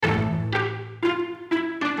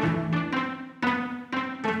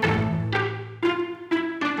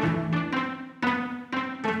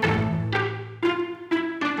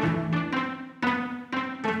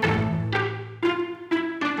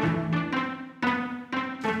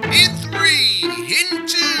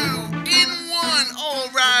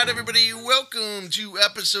everybody. Welcome to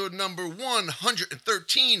episode number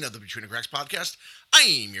 113 of the Between the Cracks podcast. I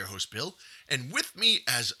am your host, Bill, and with me,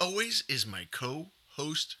 as always, is my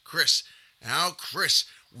co-host, Chris. Now, Chris,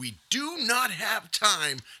 we do not have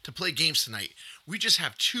time to play games tonight. We just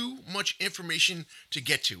have too much information to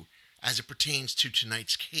get to as it pertains to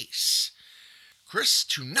tonight's case. Chris,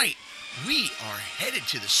 tonight we are headed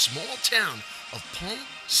to the small town of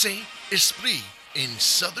Pont-Saint-Esprit in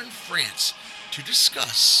southern France to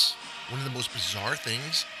discuss one of the most bizarre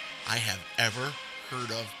things I have ever heard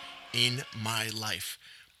of in my life.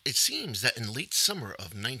 It seems that in late summer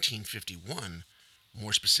of 1951,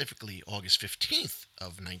 more specifically August 15th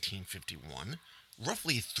of 1951,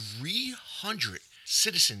 roughly 300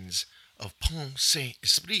 citizens of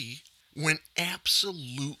Pont-Saint-Esprit went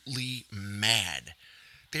absolutely mad.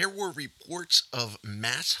 There were reports of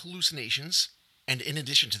mass hallucinations, and in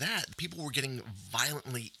addition to that, people were getting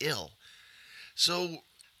violently ill. So,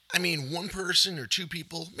 one person or two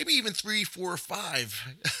people, maybe even 3, 4, or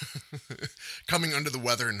 5 coming under the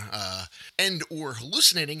weather and or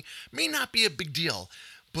hallucinating may not be a big deal.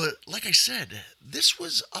 But like I said, this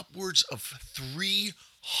was upwards of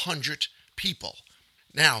 300 people.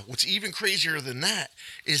 Now, what's even crazier than that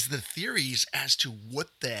is the theories as to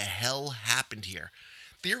what the hell happened here.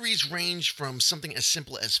 Theories range from something as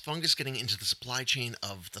simple as fungus getting into the supply chain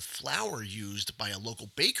of the flour used by a local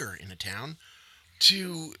baker in a town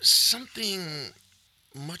to something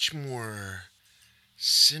much more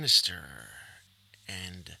sinister.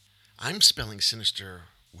 And I'm spelling sinister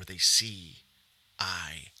with a C,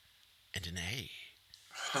 I, and an A.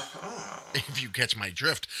 If you catch my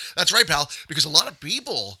drift. That's right, pal, because a lot of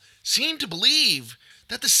people seem to believe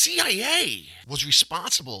that the CIA was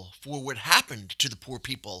responsible for what happened to the poor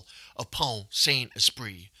people of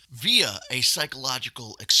Pont-Saint-Esprit via a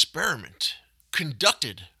psychological experiment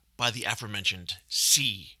conducted by the aforementioned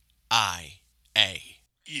CIA.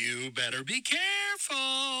 You better be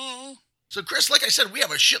careful. So, Chris, like I said, we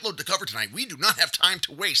have a shitload to cover tonight. We do not have time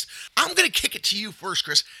to waste. I'm going to kick it to you first,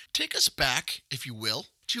 Chris. Take us back, if you will,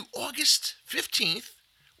 to August 15th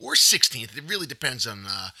or 16th. It really depends on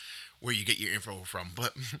where you get your info from.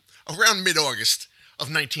 But around mid-August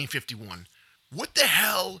of 1951. What the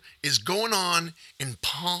hell is going on in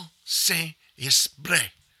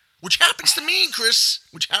Pont-Saint-Esprit? Which happens to mean, Chris,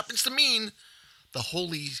 the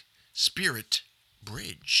Holy Spirit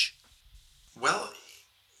Bridge. Well,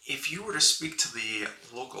 if you were to speak to the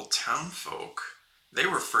local townfolk, they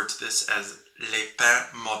refer to this as les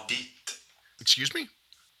pains maudits. Excuse me?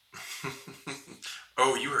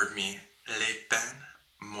 Oh, you heard me. Les pains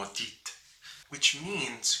maudits, which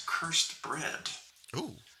means cursed bread.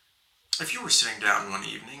 Ooh. If you were sitting down one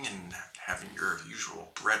evening and having your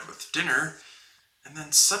usual bread with dinner, and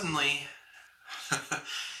then suddenly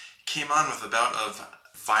came on with a bout of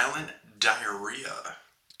violent diarrhea.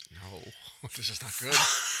 No, this is not good.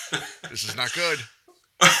 This is not good.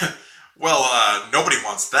 Well, nobody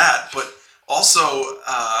wants that, but also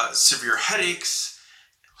severe headaches,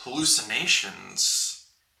 hallucinations,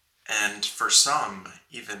 and for some,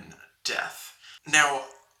 even death. Now,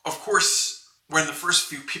 of course, when the first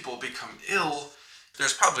few people become ill,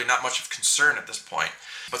 there's probably not much of concern at this point.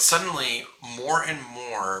 But suddenly, more and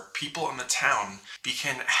more people in the town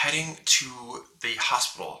began heading to the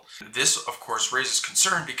hospital. This, of course, raises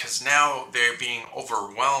concern because now they're being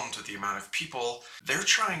overwhelmed with the amount of people. They're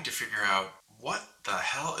trying to figure out what the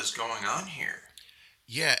hell is going on here.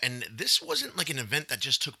 Yeah, and this wasn't like an event that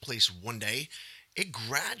just took place one day. It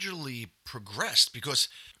gradually progressed because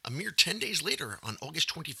a mere 10 days later, on August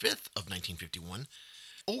 25th of 1951,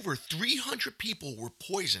 over 300 people were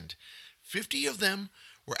poisoned. 50 of them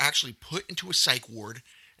were actually put into a psych ward,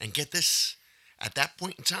 and get this, at that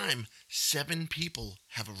point in time, 7 people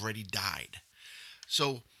have already died.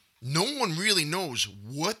 So no one really knows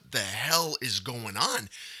what the hell is going on.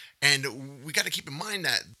 And we got to keep in mind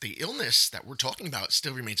that the illness that we're talking about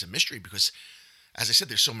still remains a mystery because, as I said,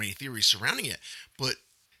 there's so many theories surrounding it. But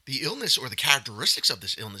the illness or the characteristics of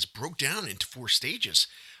this illness broke down into 4 stages.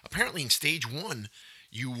 Apparently in stage 1,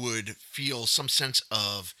 you would feel some sense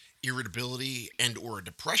of irritability and or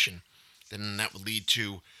depression. Then that would lead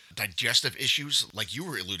to digestive issues like you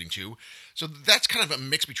were alluding to. So that's kind of a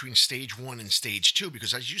mix between stage 1 and stage 2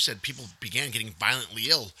 because, as you said, people began getting violently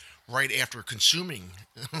ill right after consuming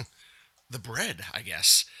the bread, I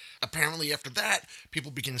guess. Apparently after that,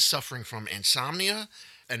 people begin suffering from insomnia,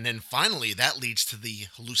 and then finally that leads to the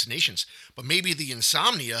hallucinations. But maybe the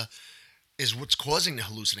insomnia is what's causing the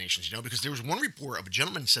hallucinations, because there was one report of a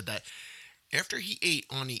gentleman said that after he ate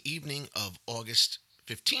on the evening of August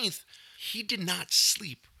 15th, he did not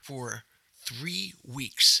sleep for 3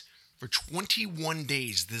 weeks. For 21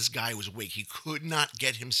 days, this guy was awake. He could not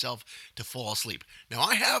get himself to fall asleep. Now,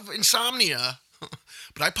 I have insomnia,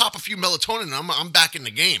 but I pop a few melatonin and I'm back in the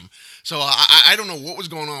game. So I don't know what was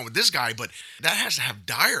going on with this guy, but that has to have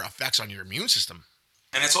dire effects on your immune system.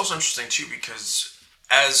 And it's also interesting, too, because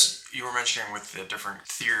as you were mentioning with the different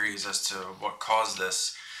theories as to what caused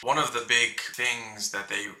this, one of the big things that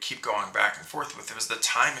they keep going back and forth with was the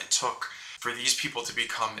time it took for these people to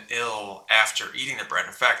become ill after eating the bread.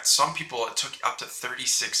 In fact, some people, it took up to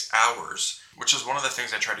 36 hours, which is one of the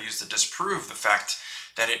things I try to use to disprove the fact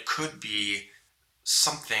that it could be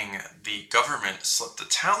something the government slipped the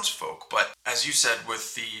townsfolk. But as you said,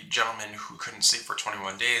 with the gentleman who couldn't sleep for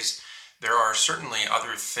 21 days, there are certainly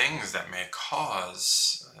other things that may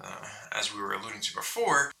cause, as we were alluding to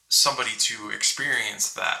before, somebody to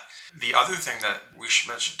experience that. The other thing that we should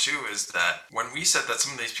mention too is that when we said that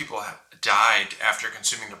some of these people have died after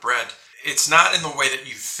consuming the bread, it's not in the way that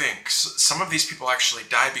you think. Some of these people actually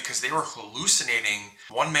died because they were hallucinating.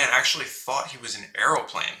 One man actually thought he was an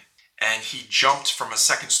aeroplane, and he jumped from a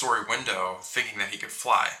second-story window thinking that he could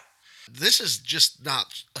fly. This is just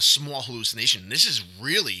not a small hallucination. This is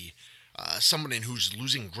really somebody who's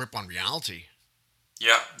losing grip on reality.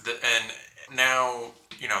 Yeah, and now,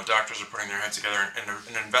 doctors are putting their heads together, and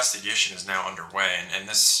an investigation is now underway, and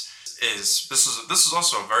this is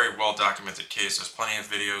also a very well documented case. There's plenty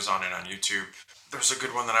of videos on it on YouTube. There's a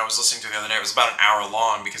good one that I was listening to the other day. It was about an hour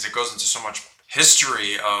long because it goes into so much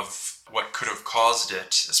history of what could have caused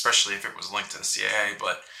it, especially if it was linked to the CIA.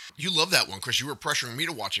 But you love that one, Chris. You were pressuring me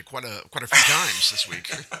to watch it quite a few times this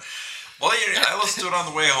week. Well, I listened to it on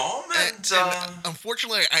the way home, and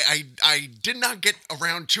unfortunately, I did not get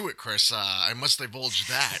around to it, Chris. I must divulge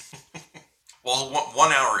that. Well,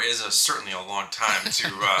 1 hour is certainly a long time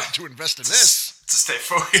to to invest in this. To stay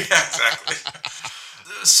focused. Yeah, exactly.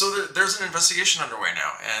 So there's an investigation underway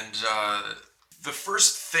now, and the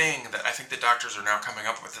first thing that I think the doctors are now coming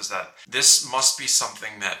up with is that this must be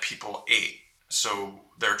something that people ate. So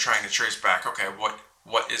they're trying to trace back, okay, what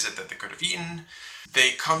is it that they could have eaten?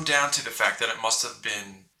 They come down to the fact that it must have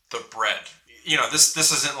been the bread. This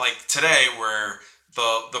isn't like today where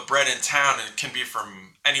the bread in town can be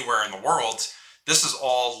from anywhere in the world. This is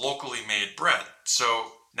all locally made bread.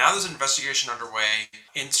 So now there's an investigation underway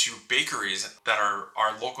into bakeries that are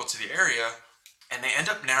local to the area, and they end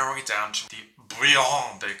up narrowing it down to the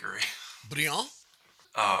Briand bakery. Briand?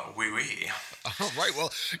 Oui, oui. Oh, right.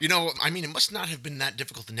 Well, it must not have been that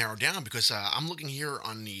difficult to narrow down because I'm looking here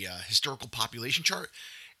on the historical population chart.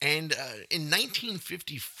 And in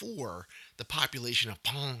 1954, the population of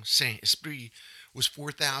Pont-Saint-Esprit was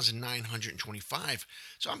 4,925.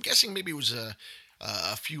 So I'm guessing maybe it was a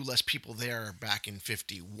few less people there back in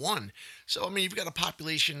 51. So, you've got a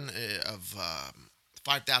population of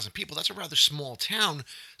 5,000 people. That's a rather small town.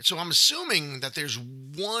 So I'm assuming that there's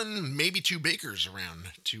one, maybe two bakers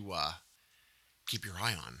around to keep your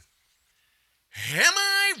eye on. Am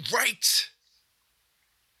I right?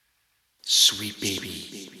 Sweet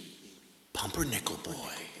baby, pumpernickel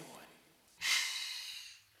boy.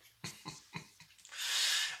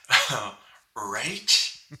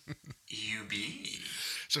 Right? You be.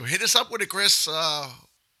 So hit us up with it, Chris.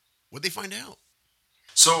 What'd they find out?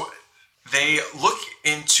 So they look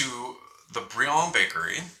into the Briand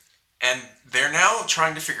bakery, and they're now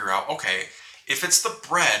trying to figure out, okay, if it's the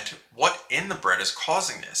bread, what in the bread is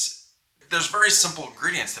causing this? There's very simple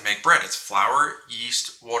ingredients to make bread. It's flour,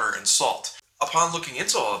 yeast, water, and salt. Upon looking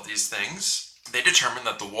into all of these things, they determined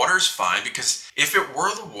that the water is fine because if it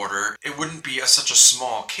were the water, it wouldn't be such a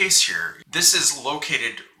small case here. This is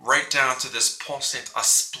located right down to this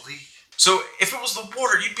Pont-Saint-Esprit. So if it was the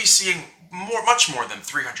water, you'd be seeing much more than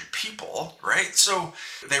 300 people, right? So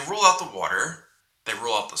they rule out the water, they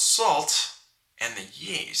rule out the salt, and the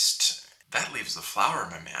yeast. That leaves the flour,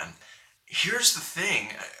 my man. Here's the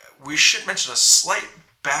thing. We should mention a slight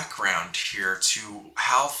background here to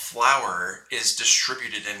how flour is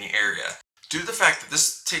distributed in the area. Due to the fact that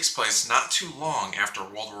this takes place not too long after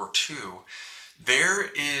World War II,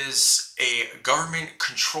 there is a government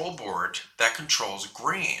control board that controls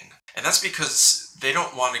grain. And that's because they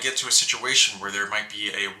don't want to get to a situation where there might be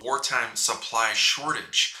a wartime supply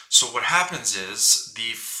shortage. So what happens is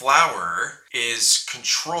the flour is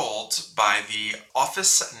controlled by the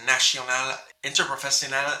Office National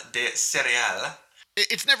Interprofessionnel des Céréales.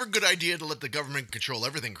 It's never a good idea to let the government control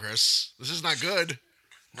everything, Chris. This is not good.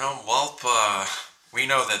 No, well, we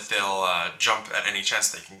know that they'll jump at any chance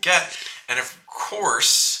they can get. And of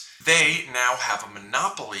course, they now have a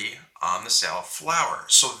monopoly on the sale of flour.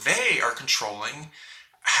 So they are controlling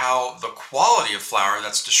how the quality of flour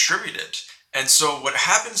that's distributed. And so what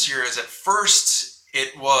happens here is at first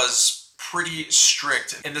it was pretty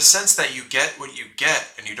strict in the sense that you get what you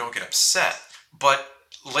get and you don't get upset. But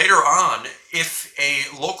later on, if a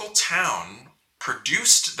local town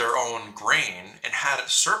produced their own grain and had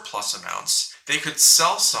surplus amounts, they could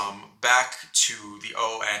sell some back to the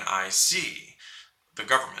ONIC, the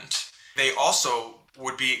government. They also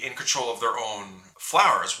would be in control of their own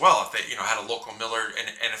flour as well if they had a local miller,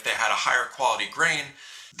 and if they had a higher quality grain.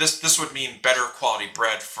 This would mean better quality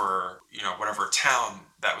bread for whatever town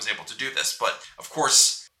that was able to do this. But of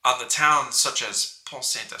course, on the towns such as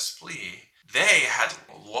Pont-Saint-Esprit, they had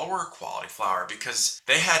lower quality flour because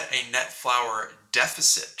they had a net flour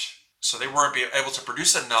deficit. So they weren't able to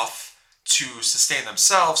produce enough to sustain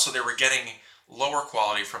themselves, so they were getting lower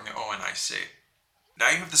quality from the ONIC. Now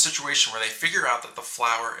you have the situation where they figure out that the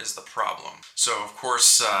flour is the problem. So of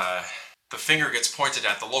course, the finger gets pointed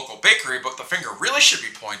at the local bakery, but the finger really should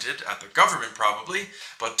be pointed at the government probably,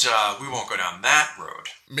 but we won't go down that road.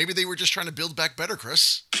 Maybe they were just trying to build back better,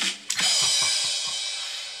 Chris.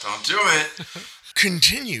 Don't do it.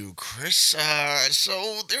 Continue, Chris.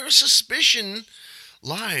 So their suspicion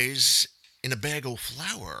lies in a bag of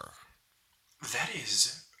flour. That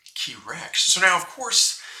is correct. So now, of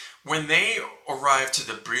course, when they arrive to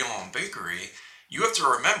the Briand Bakery, you have to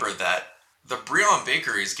remember that the Briand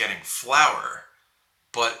Bakery is getting flour,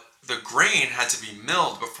 but the grain had to be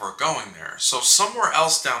milled before going there. So somewhere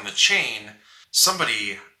else down the chain,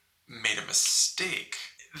 somebody made a mistake.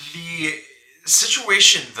 The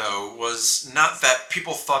situation, though, was not that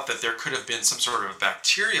people thought that there could have been some sort of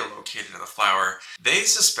bacteria located in the flour. They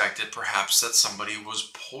suspected perhaps that somebody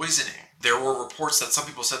was poisoning. There were reports that some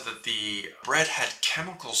people said that the bread had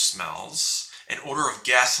chemical smells, an odor of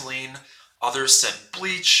gasoline. Others said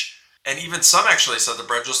bleach. And even some actually said the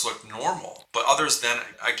bread just looked normal. But others then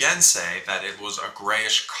again say that it was a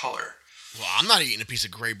grayish color. Well, I'm not eating a piece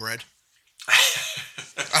of gray bread.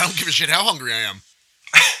 I don't give a shit how hungry I am.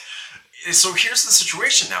 So here's the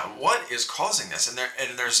situation now. What is causing this?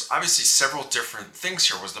 And there's obviously several different things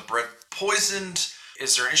here. Was the bread poisoned?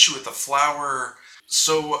 Is there an issue with the flour?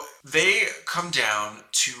 So they come down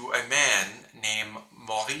to a man named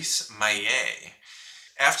Maurice Maillet.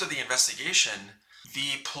 After the investigation,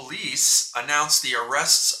 the police announced the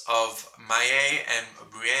arrests of Maillet and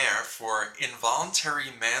Bruyère for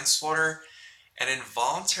involuntary manslaughter and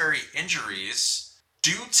involuntary injuries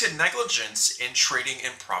due to negligence in trading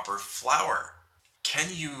improper flour. Can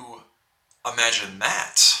you imagine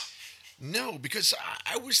that? No, because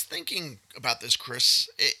I was thinking about this, Chris.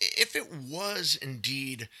 If it was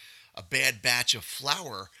indeed a bad batch of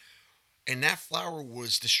flour, and that flour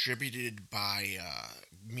was distributed by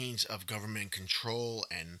means of government control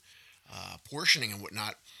and portioning and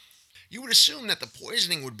whatnot, you would assume that the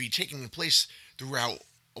poisoning would be taking place throughout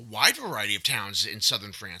a wide variety of towns in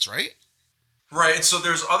southern France, right? Right, and so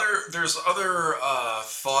there's other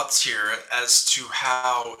thoughts here as to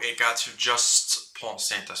how it got to just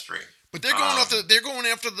Pont-Saint-Esprit. But they're going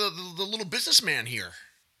after the little businessman here.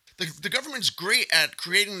 The government's great at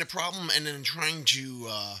creating the problem and then trying to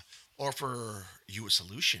offer you a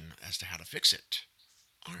solution as to how to fix it,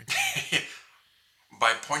 aren't they?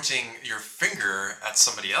 By pointing your finger at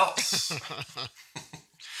somebody else.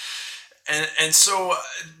 And so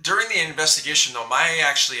during the investigation, though, Maya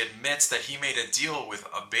actually admits that he made a deal with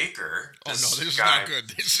a baker. Oh no, this is not good.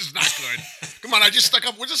 This is not good. Come on, I just stuck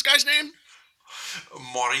up. What's this guy's name?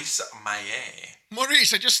 Maurice Maillet.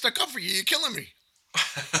 Maurice, I just stuck up for you. You're killing me.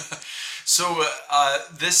 So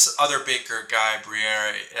this other baker guy,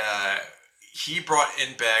 Bruyère, he brought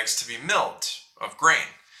in bags to be milled of grain.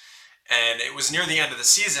 And it was near the end of the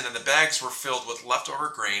season, and the bags were filled with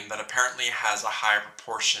leftover grain that apparently has a high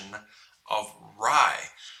proportion of rye.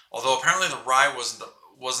 Although apparently the rye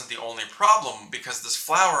wasn't the only problem, because this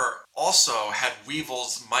flour also had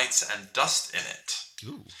weevils, mites, and dust in it.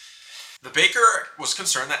 Ooh. The baker was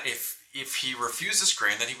concerned that if he refused this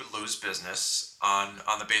grain, then he would lose business on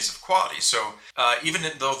the basis of quality. So even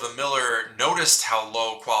though the miller noticed how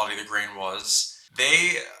low quality the grain was,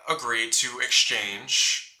 they agreed to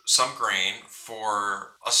exchange some grain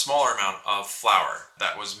for a smaller amount of flour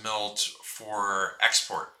that was milled for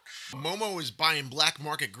export. Momo is buying black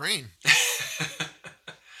market grain.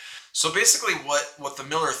 So basically what the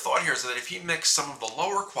miller thought here is that if he mixed some of the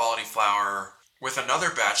lower quality flour with another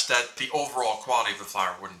batch, that the overall quality of the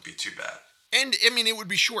flour wouldn't be too bad. And, I mean, it would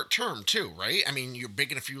be short term, too, right? I mean, you're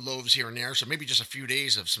baking a few loaves here and there, so maybe just a few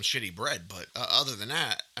days of some shitty bread. But other than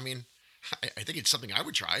that, I mean, I think it's something I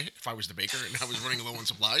would try if I was the baker and I was running low on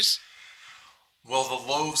supplies. Well,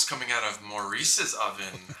 the loaves coming out of Maurice's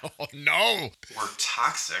oven Oh, no! were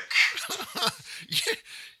toxic.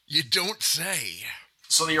 You don't say.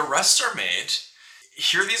 So the arrests are made.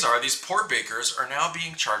 here these poor bakers are now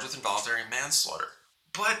being charged with involuntary manslaughter.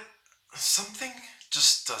 But something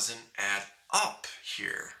just doesn't add up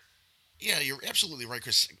here. Yeah, you're absolutely right,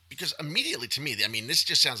 Chris. Because immediately to me, I mean, this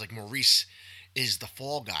just sounds like Maurice is the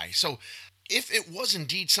fall guy. So, if it was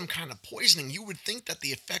indeed some kind of poisoning, you would think that the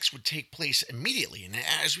effects would take place immediately. And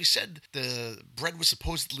as we said, the bread was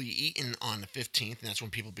supposedly eaten on the 15th, and that's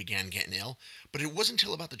when people began getting ill. But it wasn't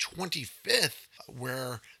until about the 25th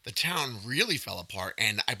where the town really fell apart.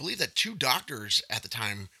 And I believe that two doctors at the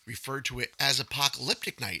time referred to it as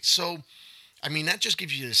apocalyptic night. So, I mean, that just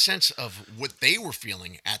gives you a sense of what they were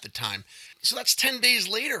feeling at the time. So that's 10 days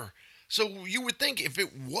later. So you would think if it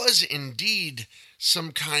was indeed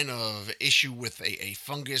some kind of issue with a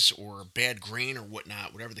fungus or bad grain or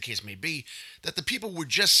whatnot, whatever the case may be, that the people would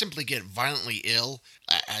just simply get violently ill,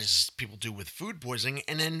 as people do with food poisoning,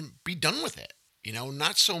 and then be done with it.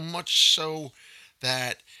 Not so much so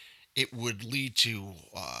that it would lead to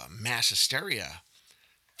mass hysteria.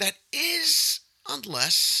 That is,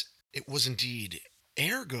 unless it was indeed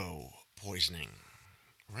ergo poisoning.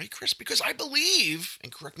 Right, Chris? Because I believe,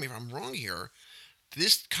 and correct me if I'm wrong here,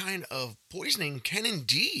 this kind of poisoning can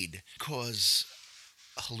indeed cause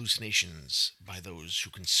hallucinations by those who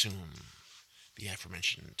consume the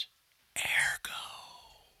aforementioned ergo.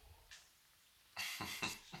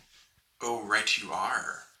 Oh, right you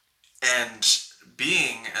are. And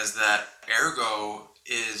being as that ergo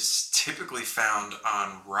is typically found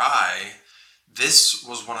on rye, this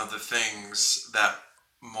was one of the things that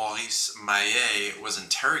Maurice Maillet was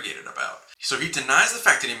interrogated about. So he denies the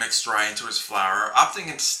fact that he mixed rye into his flour,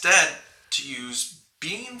 opting instead to use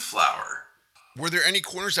bean flour. Were there any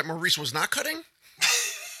corners that Maurice was not cutting?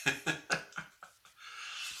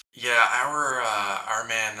 Yeah, our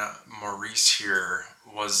man Maurice here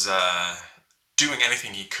was doing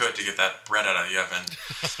anything he could to get that bread out of the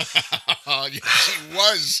oven. Yes, he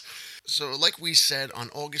was. So, like we said,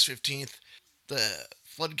 on August 15th, the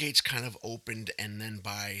floodgates kind of opened, and then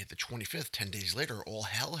by the 25th, 10 days later, all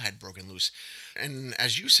hell had broken loose. And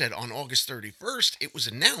as you said, on August 31st, it was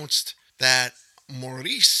announced that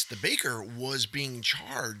Maurice, the baker, was being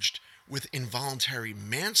charged with involuntary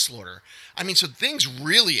manslaughter. I mean, so things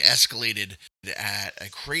really escalated at a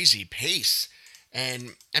crazy pace.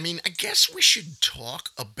 And I mean, I guess we should talk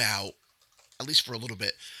about, at least for a little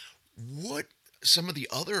bit, what some of the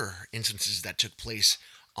other instances that took place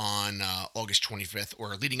on August 25th,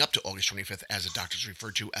 or leading up to August 25th, as the doctors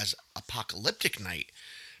referred to as apocalyptic night.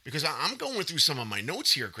 Because I'm going through some of my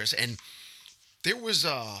notes here, Chris, and there was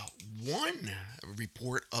one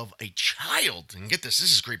report of a child, and get this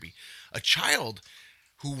is creepy, a child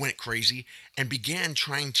who went crazy and began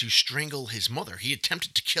trying to strangle his mother. He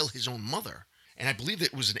attempted to kill his own mother, and I believe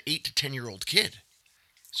it was an 8 to 10-year-old kid.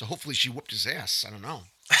 So hopefully she whooped his ass. I don't know.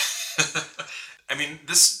 I mean,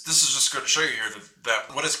 this is just going to show you here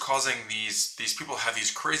that what is causing these people to have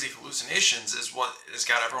these crazy hallucinations is what has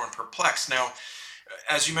got everyone perplexed. Now,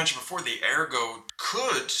 as you mentioned before, the ergo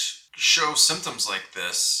could show symptoms like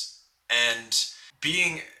this, and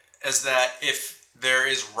being as that if there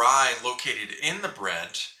is rye located in the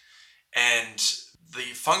bread, and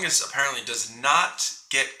the fungus apparently does not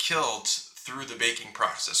get killed through the baking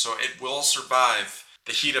process, so it will survive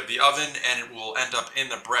the heat of the oven and it will end up in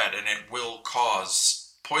the bread and it will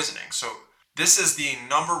cause poisoning. So this is the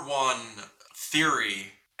number one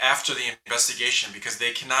theory after the investigation because they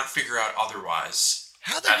cannot figure out otherwise.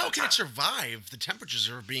 How the hell can it survive the temperatures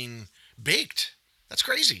are being baked? That's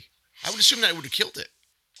crazy. I would assume that it would have killed it.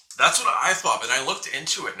 That's what I thought, but I looked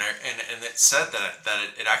into it, and it said that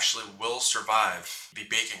it actually will survive the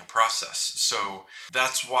baking process. So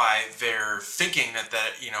that's why they're thinking that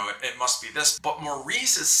it must be this. But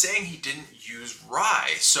Maurice is saying he didn't use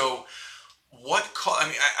rye. So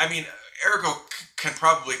I mean, ergo can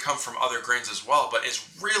probably come from other grains as well, but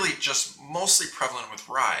it's really just mostly prevalent with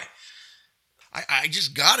rye. I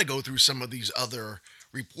just got to go through some of these other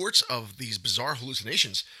reports of these bizarre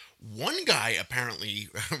hallucinations. One guy apparently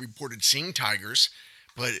reported seeing tigers,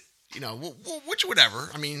 but which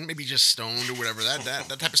whatever. I mean, maybe just stoned or whatever. That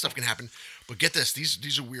type of stuff can happen. But get this,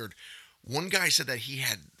 these are weird. One guy said that he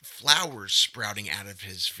had flowers sprouting out of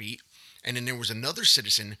his feet, and then there was another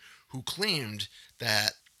citizen who claimed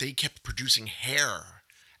that they kept producing hair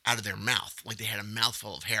out of their mouth, like they had a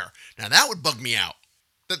mouthful of hair. Now that would bug me out.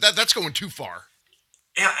 That's going too far.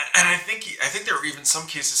 Yeah, and I think there were even some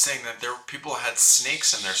cases saying that people had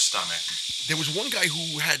snakes in their stomach. There was one guy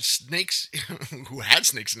who had snakes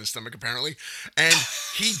in his stomach apparently, and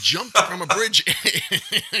he jumped from a bridge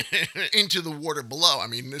into the water below. I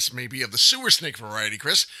mean, this may be of the sewer snake variety,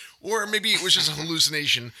 Chris. Or maybe it was just a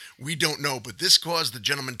hallucination. We don't know. But this caused the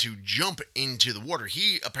gentleman to jump into the water.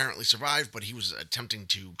 He apparently survived, but he was attempting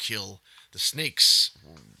to kill the snakes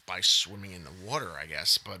by swimming in the water, I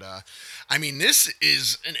guess. But, I mean, this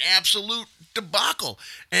is an absolute debacle.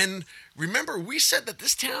 And remember, we said that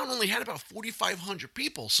this town only had about 4,500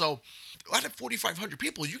 people. So out of 4,500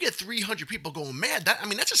 people, you get 300 people going mad.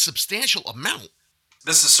 That's a substantial amount.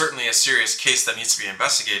 This is certainly a serious case that needs to be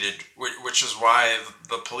investigated, which is why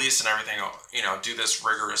the police and everything, do this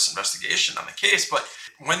rigorous investigation on the case. But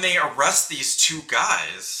when they arrest these two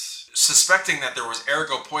guys, suspecting that there was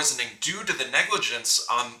ergo poisoning due to the negligence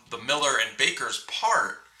on the Miller and Baker's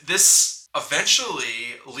part, this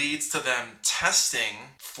eventually leads to them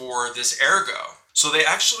testing for this ergo. So they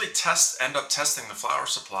actually end up testing the flour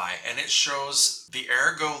supply, and it shows the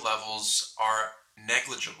ergo levels are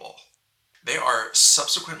negligible. They are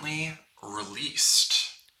subsequently released.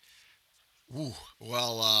 Ooh,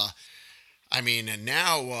 well, and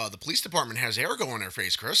now the police department has ergo on their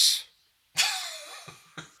face, Chris.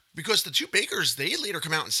 Because the two Bakers, they later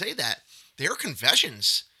come out and say that their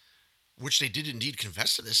confessions, which they did indeed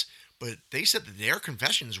confess to this, but they said that their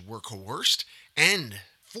confessions were coerced and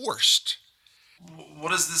forced.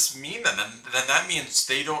 What does this mean then? Then that means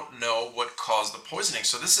they don't know what caused the poisoning.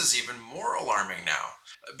 So this is even more alarming now.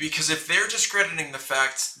 Because if they're discrediting the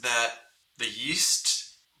fact that the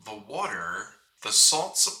yeast, the water, the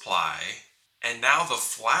salt supply, and now the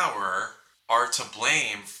flour are to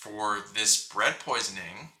blame for this bread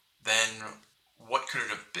poisoning, then what could it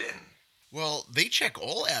have been? Well, they check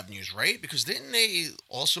all avenues, right? Because didn't they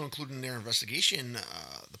also include in their investigation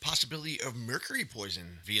the possibility of mercury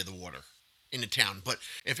poison via the water in the town? But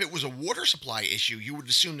if it was a water supply issue, you would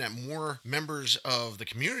assume that more members of the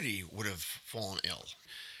community would have fallen ill.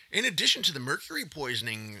 In addition to the mercury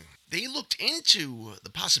poisoning, they looked into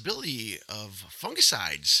the possibility of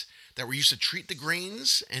fungicides that were used to treat the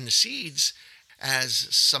grains and the seeds as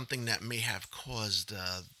something that may have caused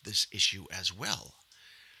this issue as well.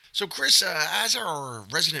 So, Chris, as our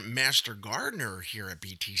resident master gardener here at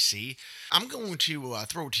BTC, I'm going to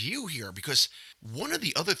throw it to you here because one of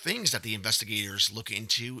the other things that the investigators look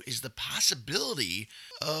into is the possibility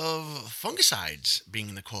of fungicides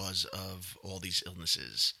being the cause of all these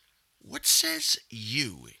illnesses. What says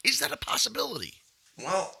you? Is that a possibility?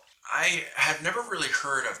 Well, I have never really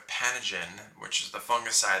heard of Panagen, which is the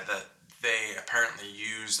fungicide that they apparently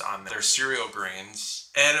used on their cereal grains.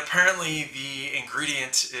 And apparently the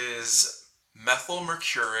ingredient is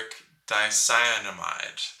methylmercuric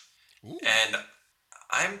dicyanamide. Ooh. And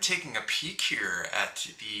I'm taking a peek here at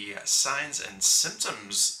the signs and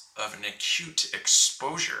symptoms of an acute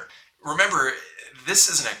exposure. Remember, this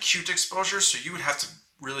is an acute exposure, so you would have to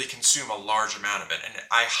really consume a large amount of it. And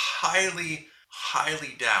I highly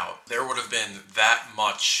doubt there would have been that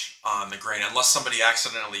much on the grain unless somebody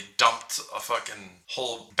accidentally dumped a fucking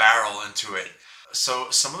whole barrel into it.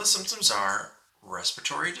 So some of the symptoms are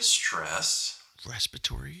respiratory distress,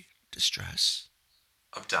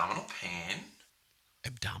 abdominal pain,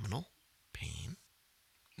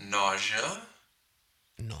 nausea.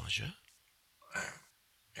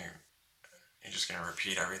 You're just going to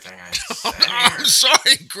repeat everything I said? I'm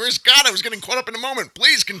sorry, Chris. God, I was getting caught up in the moment.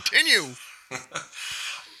 Please continue.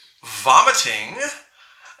 Vomiting,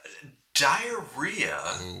 diarrhea.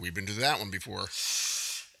 Oh, we've been to that one before.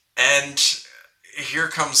 And here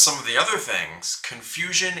comes some of the other things.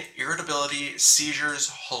 Confusion, irritability,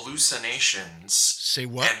 seizures, hallucinations. Say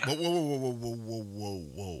what?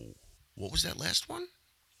 Whoa. What was that last one?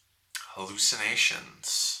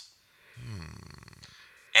 Hallucinations.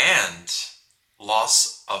 And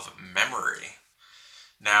loss of memory.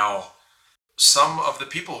 Now, some of the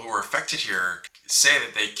people who were affected here say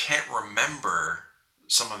that they can't remember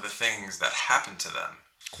some of the things that happened to them.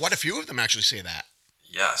 Quite a few of them actually say that.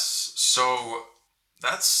 Yes. So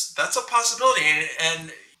that's a possibility.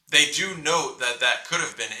 And they do note that could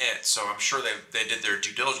have been it. So I'm sure they did their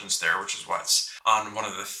due diligence there, which is what's on one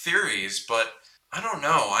of the theories. But I don't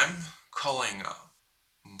know. I'm calling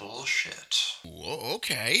bullshit. Whoa,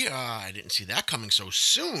 okay. I didn't see that coming so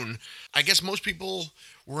soon. I guess most people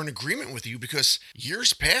were in agreement with you because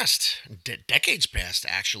years passed, decades passed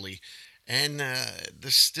actually, and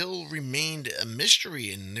this still remained a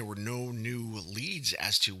mystery and there were no new leads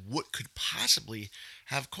as to what could possibly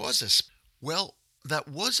have caused this. Well, that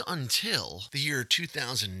was until the year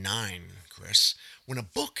 2009, Chris, when a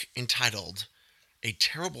book entitled A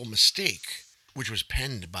Terrible Mistake, which was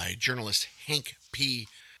penned by journalist Hank P.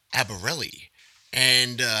 Albarelli.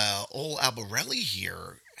 And old Albarelli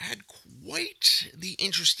here had quite the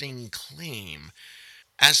interesting claim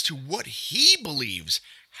as to what he believes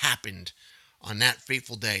happened on that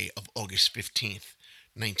fateful day of August 15th,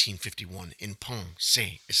 1951, in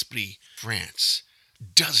Pont-Saint-Esprit, France.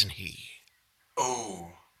 Doesn't he? Oh,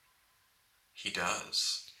 he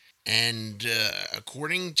does. And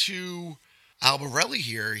according to Albarelli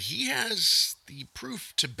here, he has the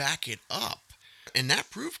proof to back it up. And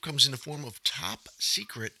that proof comes in the form of top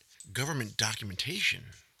secret government documentation.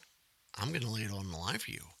 I'm going to lay it on the line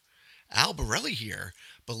for you. Albarelli here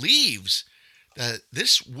believes that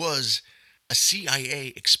this was a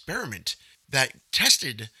CIA experiment that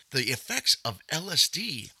tested the effects of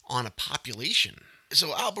LSD on a population. So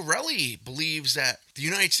Albarelli believes that the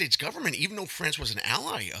United States government, even though France was an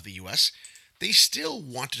ally of the U.S., they still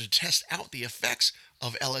wanted to test out the effects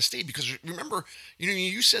of LSD. Because remember,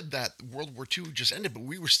 you said that World War II just ended, but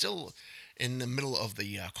we were still in the middle of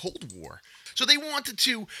the Cold War. So they wanted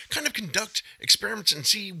to kind of conduct experiments and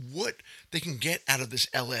see what they can get out of this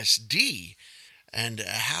LSD and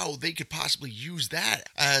how they could possibly use that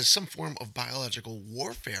as some form of biological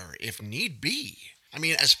warfare if need be. I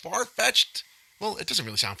mean, as far-fetched, well, it doesn't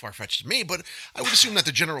really sound far-fetched to me, but I would assume that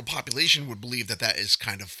the general population would believe that that is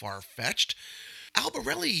kind of far-fetched.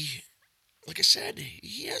 Albarelli, like I said,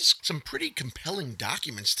 he has some pretty compelling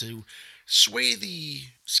documents to sway the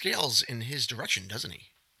scales in his direction, doesn't he?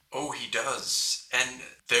 Oh, he does. And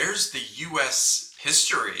there's the U.S.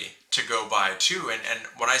 history to go by, too. And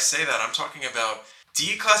when I say that, I'm talking about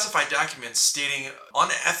declassified documents stating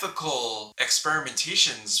unethical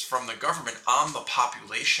experimentations from the government on the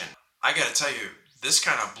population. I gotta tell you, this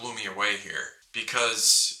kind of blew me away here.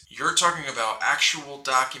 Because you're talking about actual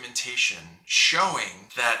documentation showing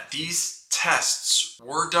that these tests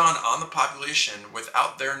were done on the population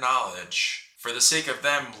without their knowledge for the sake of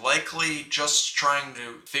them likely just trying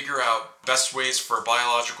to figure out best ways for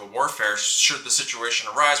biological warfare should the situation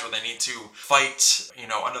arise where they need to fight,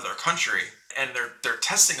 another country, and they're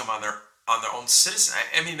testing them on their own citizen.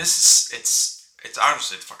 I mean, this is it's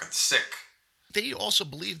honestly fucking sick. They also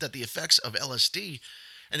believe that the effects of LSD,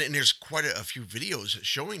 and there's quite a few videos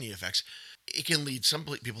showing the effects, it can lead some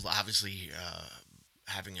people to obviously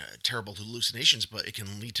having terrible hallucinations, but it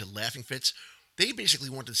can lead to laughing fits. They basically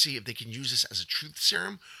want to see if they can use this as a truth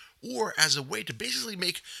serum or as a way to basically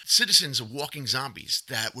make citizens walking zombies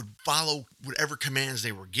that would follow whatever commands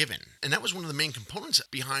they were given. And that was one of the main components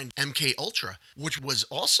behind MK Ultra, which was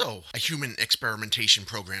also a human experimentation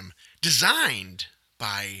program designed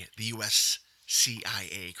by the US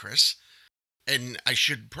CIA, Chris. And I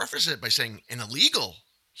should preface it by saying an illegal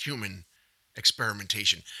human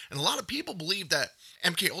experimentation. And a lot of people believe that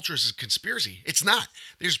MK Ultra is a conspiracy. It's not.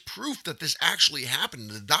 There's proof that this actually happened.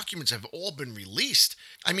 The documents have all been released.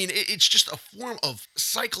 I mean, it's just a form of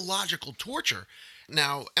psychological torture.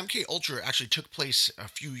 Now, MK Ultra actually took place a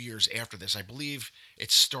few years after this. I believe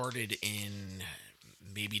it started in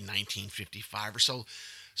maybe 1955 or so.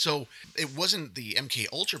 So it wasn't the MK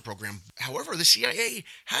Ultra program. However, the CIA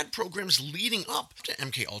had programs leading up to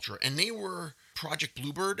MK Ultra, and they were Project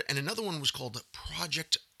Bluebird, and another one was called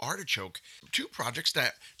Project Artichoke. Two projects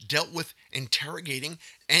that dealt with interrogating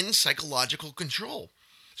and psychological control.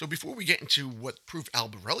 So before we get into what proof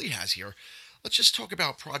Albarelli has here, let's just talk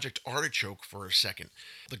about Project Artichoke for a second.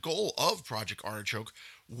 The goal of Project Artichoke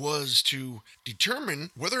was to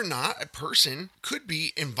determine whether or not a person could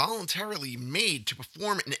be involuntarily made to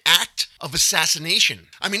perform an act of assassination.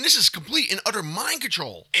 I mean, this is complete and utter mind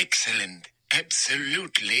control. Excellent.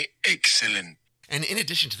 Absolutely excellent. And in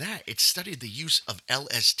addition to that, it studied the use of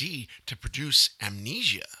LSD to produce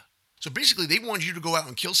amnesia. So basically, they wanted you to go out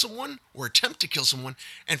and kill someone or attempt to kill someone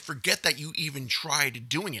and forget that you even tried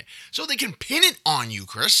doing it. So they can pin it on you,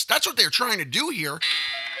 Chris. That's what they're trying to do here.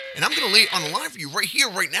 And I'm going to lay it on the line for you right here,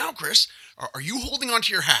 right now, Chris. Are you holding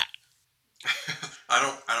onto your hat? I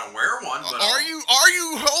don't wear one, but are you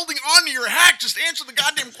holding onto your hat? Just answer the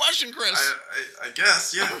goddamn question, Chris. I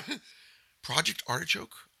guess, yeah. Project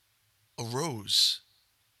Artichoke arose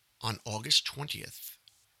on August 20th,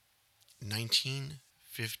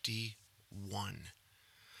 1951.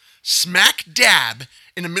 Smack dab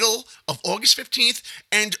in the middle of August 15th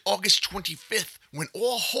and August 25th, when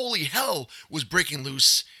all holy hell was breaking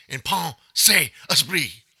loose in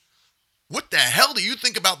Pont-Saint-Esprit. What the hell do you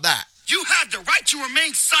think about that? You have the right to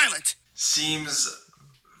remain silent. Seems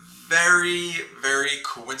very, very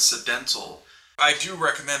coincidental. I do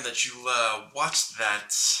recommend that you watch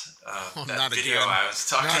that video again. I was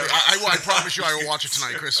talking about. I promise you I will watch it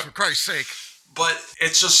tonight, Chris, for Christ's sake. But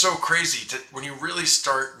it's just so crazy when you really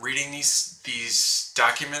start reading these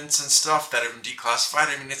documents and stuff that have been declassified.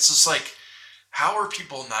 I mean, it's just like, how are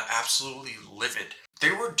people not absolutely livid?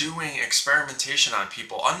 They were doing experimentation on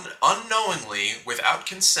people unknowingly, without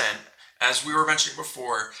consent, As we were mentioning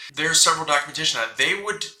before, there's several documentation that they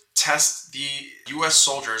would test the U.S.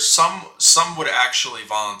 soldiers. Some would actually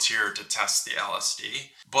volunteer to test the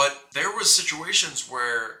LSD, but there was situations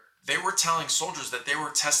where they were telling soldiers that they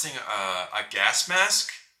were testing a gas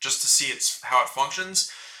mask just to see how it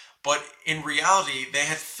functions. But in reality, they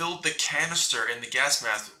had filled the canister in the gas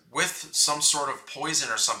mask with some sort of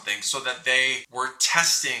poison or something, so that they were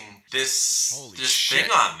testing this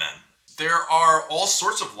thing on them. There are all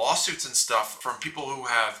sorts of lawsuits and stuff from people who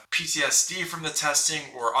have PTSD from the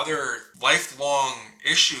testing or other lifelong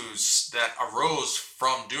issues that arose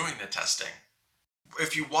from doing the testing.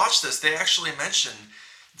 If you watch this, they actually mention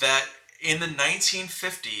that in the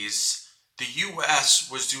 1950s, the US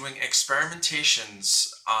was doing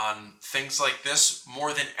experimentations on things like this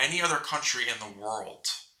more than any other country in the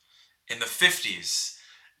world. In the 50s.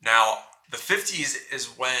 Now, the 50s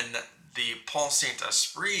is when the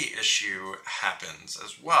Pont-Saint-Esprit issue happens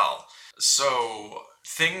as well. So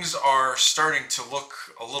things are starting to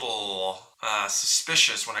look a little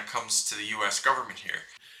suspicious when it comes to the US government here.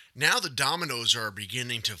 Now the dominoes are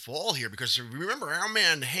beginning to fall here because remember our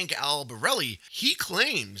man Hank Albarelli, he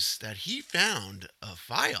claims that he found a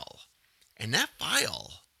file. And that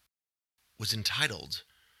file was entitled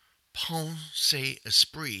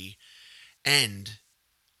Pont-Saint-Esprit and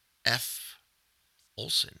F.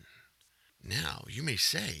 Olson. Now, you may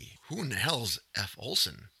say, who in the hell's F.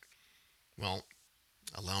 Olson? Well,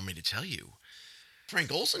 allow me to tell you.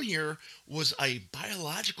 Frank Olson here was a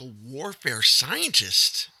biological warfare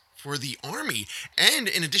scientist for the Army. And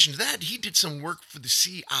in addition to that, he did some work for the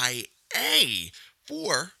CIA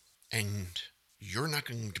for, and you're not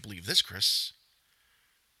going to believe this, Chris,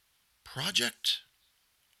 Project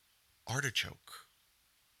Artichoke.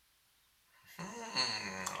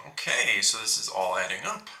 Okay, so this is all adding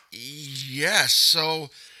up. Yes,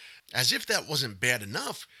 so as if that wasn't bad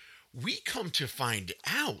enough, we come to find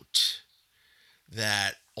out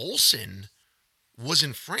that Olson was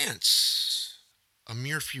in France a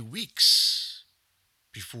mere few weeks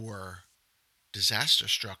before disaster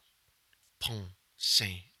struck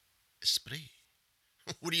Pont-Saint-Esprit.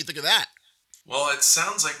 What do you think of that? Well, it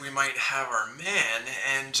sounds like we might have our man,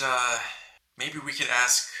 and maybe we could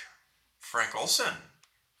ask Frank Olson.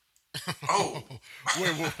 Oh.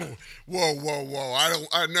 Wait, whoa.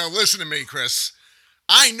 Now listen to me, Chris.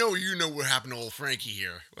 I know you know what happened to old Frankie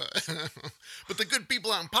here. But the good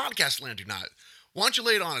people out in podcast land do not. Why don't you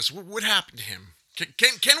lay it on us? What happened to him?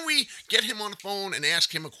 Can we get him on the phone and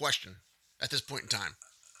ask him a question at this point in time?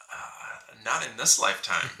 Not in this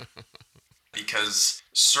lifetime. Because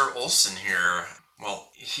Sir Olson here,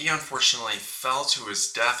 well, he unfortunately fell to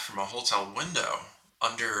his death from a hotel window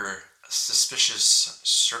under suspicious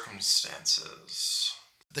circumstances.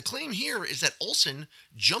 The claim here is that Olson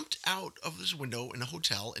jumped out of his window in a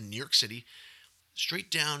hotel in New York City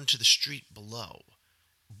straight down to the street below.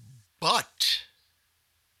 But,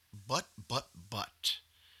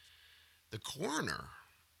 the coroner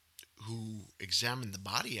who examined the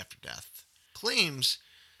body after death claims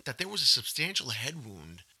that there was a substantial head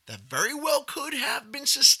wound that very well could have been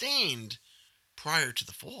sustained prior to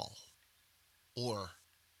the fall or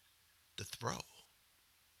the throw.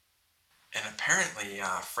 And apparently,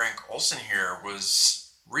 Frank Olson here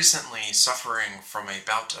was recently suffering from a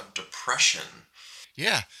bout of depression.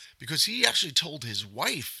 Yeah, because he actually told his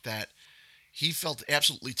wife that he felt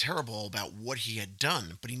absolutely terrible about what he had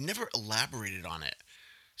done, but he never elaborated on it.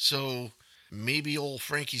 So maybe old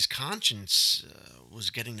Frankie's conscience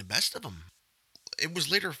was getting the best of him. It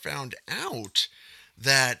was later found out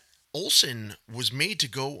that Olson was made to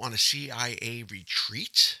go on a CIA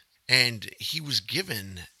retreat, and he was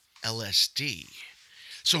given LSD.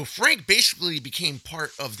 So Frank basically became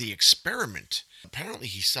part of the experiment. Apparently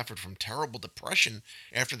he suffered from terrible depression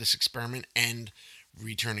after this experiment and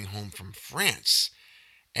returning home from France.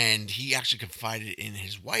 And he actually confided in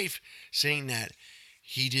his wife, saying that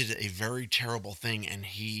he did a very terrible thing and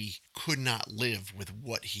he could not live with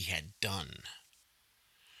what he had done.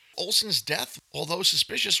 Olson's death, although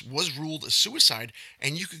suspicious, was ruled a suicide,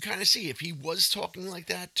 and you can kind of see if he was talking like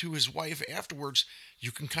that to his wife afterwards,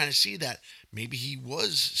 you can kind of see that maybe he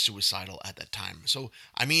was suicidal at that time. So,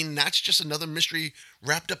 I mean, that's just another mystery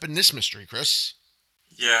wrapped up in this mystery, Chris.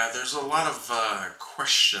 Yeah, there's a lot of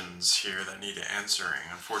questions here that need answering.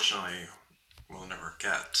 Unfortunately, we'll never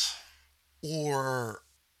get. Or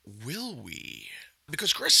will we?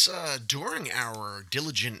 Because, Chris, during our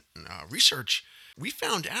diligent research, we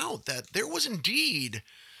found out that there was indeed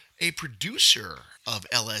a producer of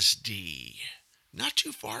LSD not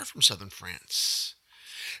too far from southern France.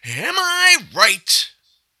 Am I right?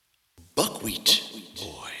 Buckwheat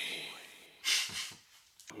boy.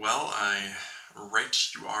 Well, right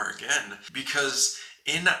you are again. Because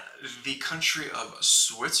in the country of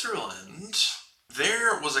Switzerland,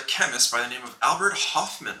 there was a chemist by the name of Albert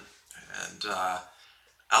Hoffman. And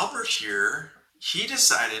Albert here, he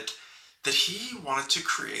decided that he wanted to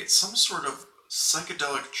create some sort of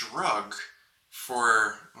psychedelic drug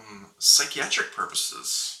for psychiatric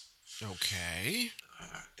purposes. Okay.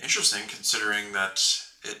 Interesting, considering that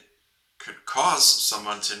it could cause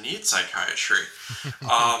someone to need psychiatry.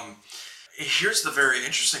 um, Here's the very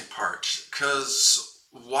interesting part, because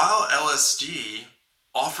while LSD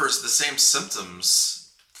offers the same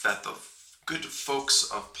symptoms that the good folks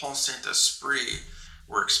of Pont-Saint-Esprit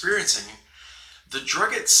were experiencing, the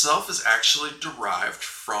drug itself is actually derived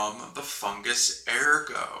from the fungus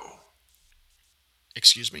ergo.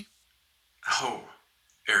 Excuse me? Oh,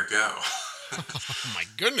 ergo. Oh my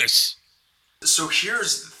goodness. So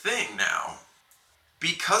here's the thing now.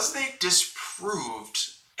 Because they disproved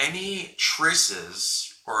any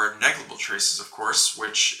traces, or negligible traces, of course,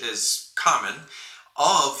 which is common,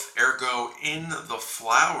 of ergo in the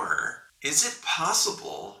flour, is it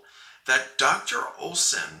possible that Dr.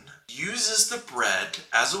 Olson uses the bread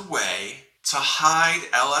as a way to hide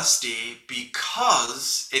LSD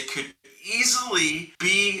because it could easily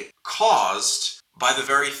be caused by the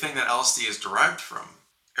very thing that LSD is derived from,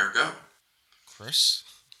 ergo? Chris,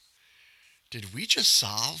 did we just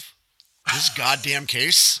solve this goddamn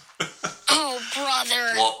case? Oh,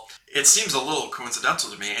 brother. Well, it seems a little coincidental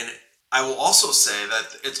to me, and I will also say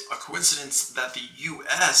that it's a coincidence that the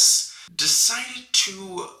U.S. decided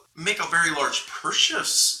to make a very large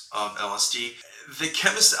purchase of LSD. The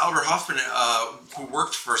chemist Albert Hoffman, who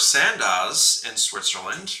worked for Sandoz in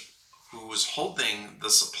Switzerland, who was holding the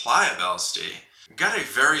supply of LSD, got a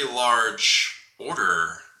very large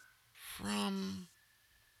order. From...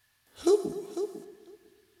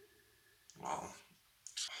 Well,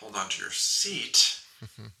 hold on to your seat.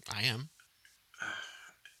 I am.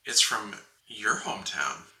 It's from your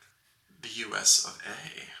hometown, the U.S. of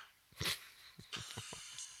A.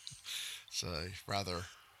 It's a rather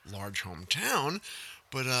large hometown,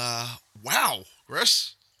 but wow,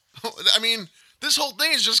 Chris. I mean, this whole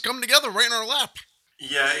thing has just come together right in our lap.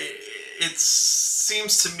 Yeah, it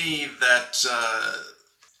seems to me that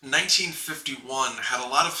 1951 had a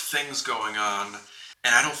lot of things going on,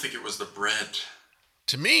 and I don't think it was the bread.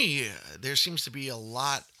 To me, there seems to be a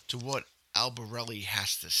lot to what Albarelli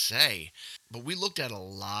has to say, but we looked at a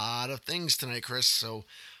lot of things tonight, Chris, so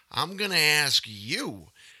I'm going to ask you,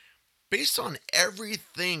 based on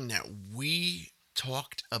everything that we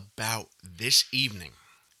talked about this evening,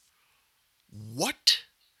 what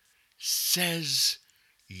says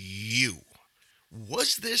you?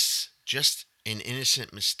 Was this just an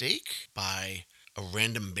innocent mistake by a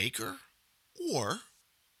random baker? Or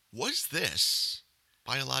was this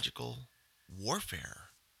biological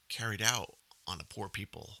warfare carried out on the poor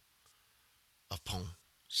people of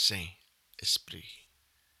Pont-Saint-Esprit?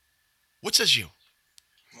 What says you?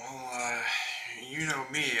 Well, you know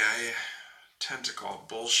me, I tend to call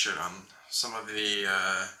bullshit on some of the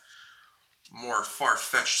more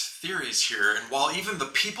far-fetched theories here, and while even the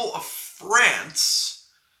people of France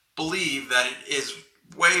believe that it is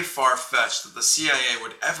way far-fetched that the CIA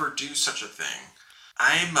would ever do such a thing,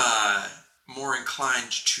 I'm more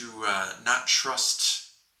inclined to not trust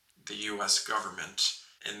the U.S. government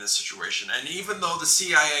in this situation. And even though the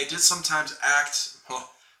CIA did sometimes act,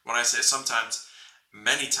 well, when I say sometimes,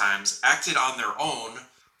 many times, acted on their own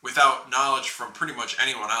without knowledge from pretty much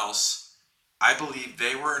anyone else, I believe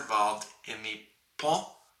they were involved in the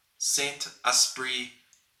Pont-Saint-Esprit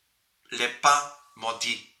Le Pas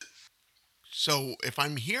Maudit. So, if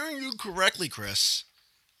I'm hearing you correctly, Chris,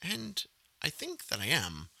 and I think that I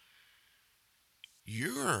am,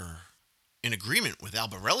 you're in agreement with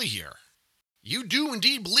Albarelli here. You do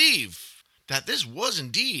indeed believe that this was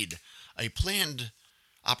indeed a planned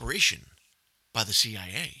operation by the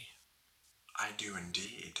CIA. I do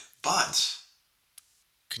indeed. But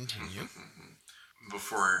Continue.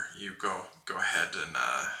 before you go ahead and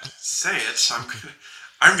say it,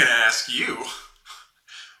 I'm gonna ask you,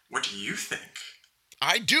 what do you think?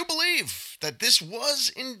 I do believe that this was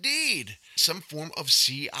indeed some form of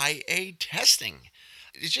CIA testing.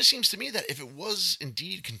 It just seems to me that if it was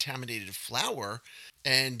indeed contaminated flour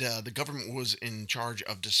and the government was in charge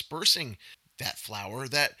of dispersing that flour,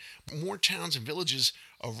 that more towns and villages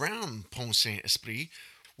around Pont-Saint-Esprit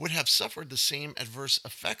would have suffered the same adverse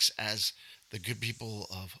effects as the good people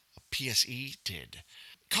of PSE did.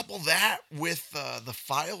 Couple that with the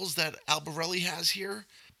files that Albarelli has here,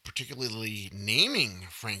 particularly naming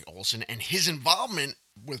Frank Olson and his involvement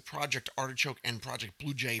with Project Artichoke and Project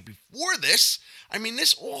Blue Jay before this, I mean,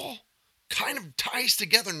 this all kind of ties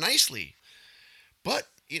together nicely. But,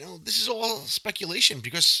 this is all speculation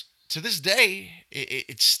because to this day,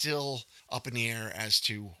 it's still up in the air as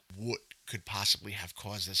to what could possibly have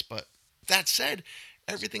caused this. But that said,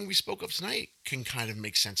 everything we spoke of tonight can kind of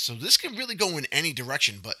make sense. So this can really go in any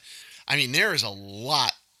direction. But, I mean, there is a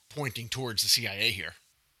lot pointing towards the CIA here.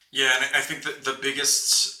 Yeah, and I think that the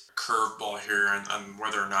biggest curveball here on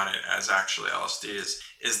whether or not it is actually LSD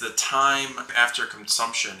is the time after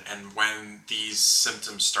consumption and when these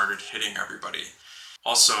symptoms started hitting everybody.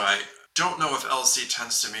 Also, I don't know if LSD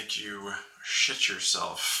tends to make you shit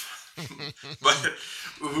yourself. But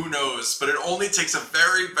who knows? But it only takes a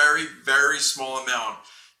very, very, very small amount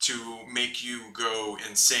to make you go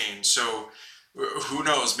insane. So who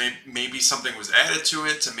knows? Maybe something was added to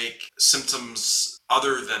it to make symptoms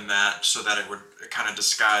other than that so that it would kind of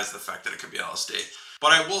disguise the fact that it could be LSD.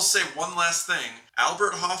 But I will say one last thing.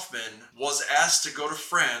 Albert Hofmann was asked to go to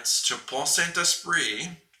France, to Pont-Saint-Esprit,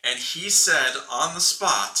 and he said on the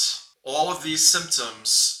spot, all of these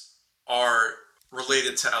symptoms are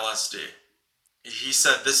related to LSD. He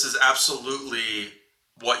said this is absolutely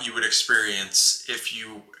what you would experience if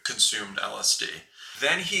you consumed LSD.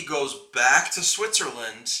 Then he goes back to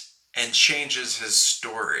Switzerland and changes his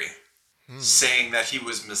story, saying that he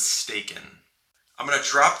was mistaken. I'm going to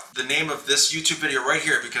drop the name of this YouTube video right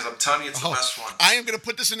here because I'm telling you it's the best one. I am going to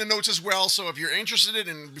put this in the notes as well, so if you're interested in,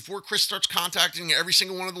 and before Chris starts contacting every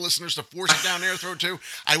single one of the listeners to force it down their throat too,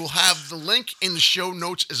 I will have the link in the show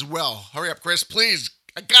notes as well. Hurry up, Chris, please.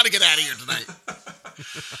 I got to get out of here tonight.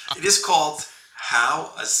 It is called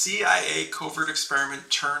How a CIA Covert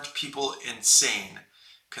Experiment Turned People Insane.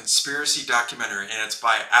 Conspiracy documentary, and it's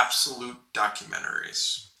by Absolute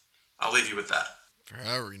Documentaries. I'll leave you with that.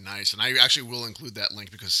 Very nice. And I actually will include that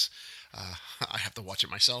link because I have to watch it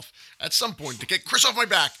myself at some point to get Chris off my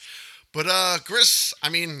back. But Chris, I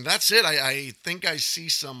mean, that's it. I think I see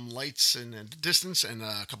some lights in the distance and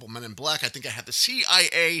a couple men in black. I think I have the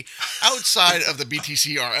CIA outside of the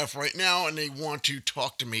BTCRF right now, and they want to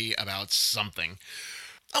talk to me about something.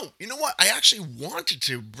 Oh, you know what? I actually wanted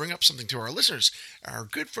to bring up something to our listeners. Our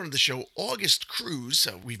good friend of the show, August Cruz,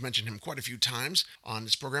 we've mentioned him quite a few times on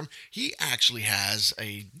this program. He actually has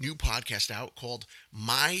a new podcast out called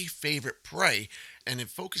My Favorite Prey, and it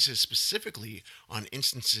focuses specifically on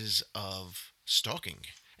instances of stalking.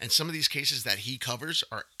 And some of these cases that he covers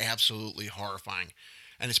are absolutely horrifying.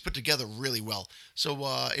 And it's put together really well. So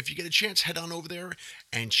if you get a chance, head on over there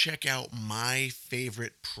and check out My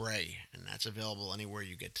Favorite Prey. And that's available anywhere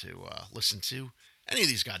you get to listen to any of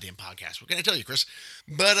these goddamn podcasts. What can I tell you, Chris?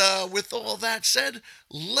 But with all that said,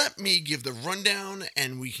 let me give the rundown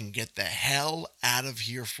and we can get the hell out of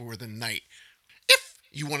here for the night. If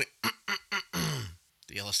you want to...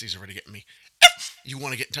 the LSD's already getting me. You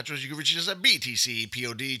want to get in touch with us, you can reach us at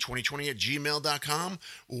btcpod2020@gmail.com,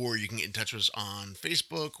 or you can get in touch with us on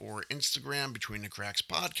Facebook or Instagram, Between the Cracks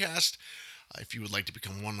Podcast. If you would like to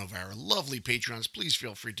become one of our lovely Patreons, please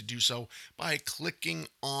feel free to do so by clicking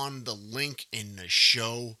on the link in the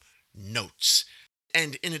show notes.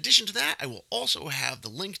 And in addition to that, I will also have the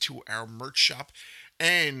link to our merch shop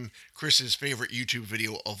and Chris's favorite YouTube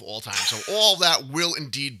video of all time. So all that will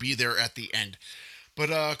indeed be there at the end.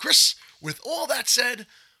 But Chris, with all that said,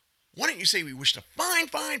 why don't you say we wish to fine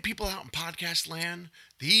people out in podcast land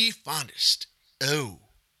the fondest, a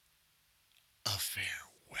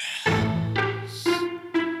farewell.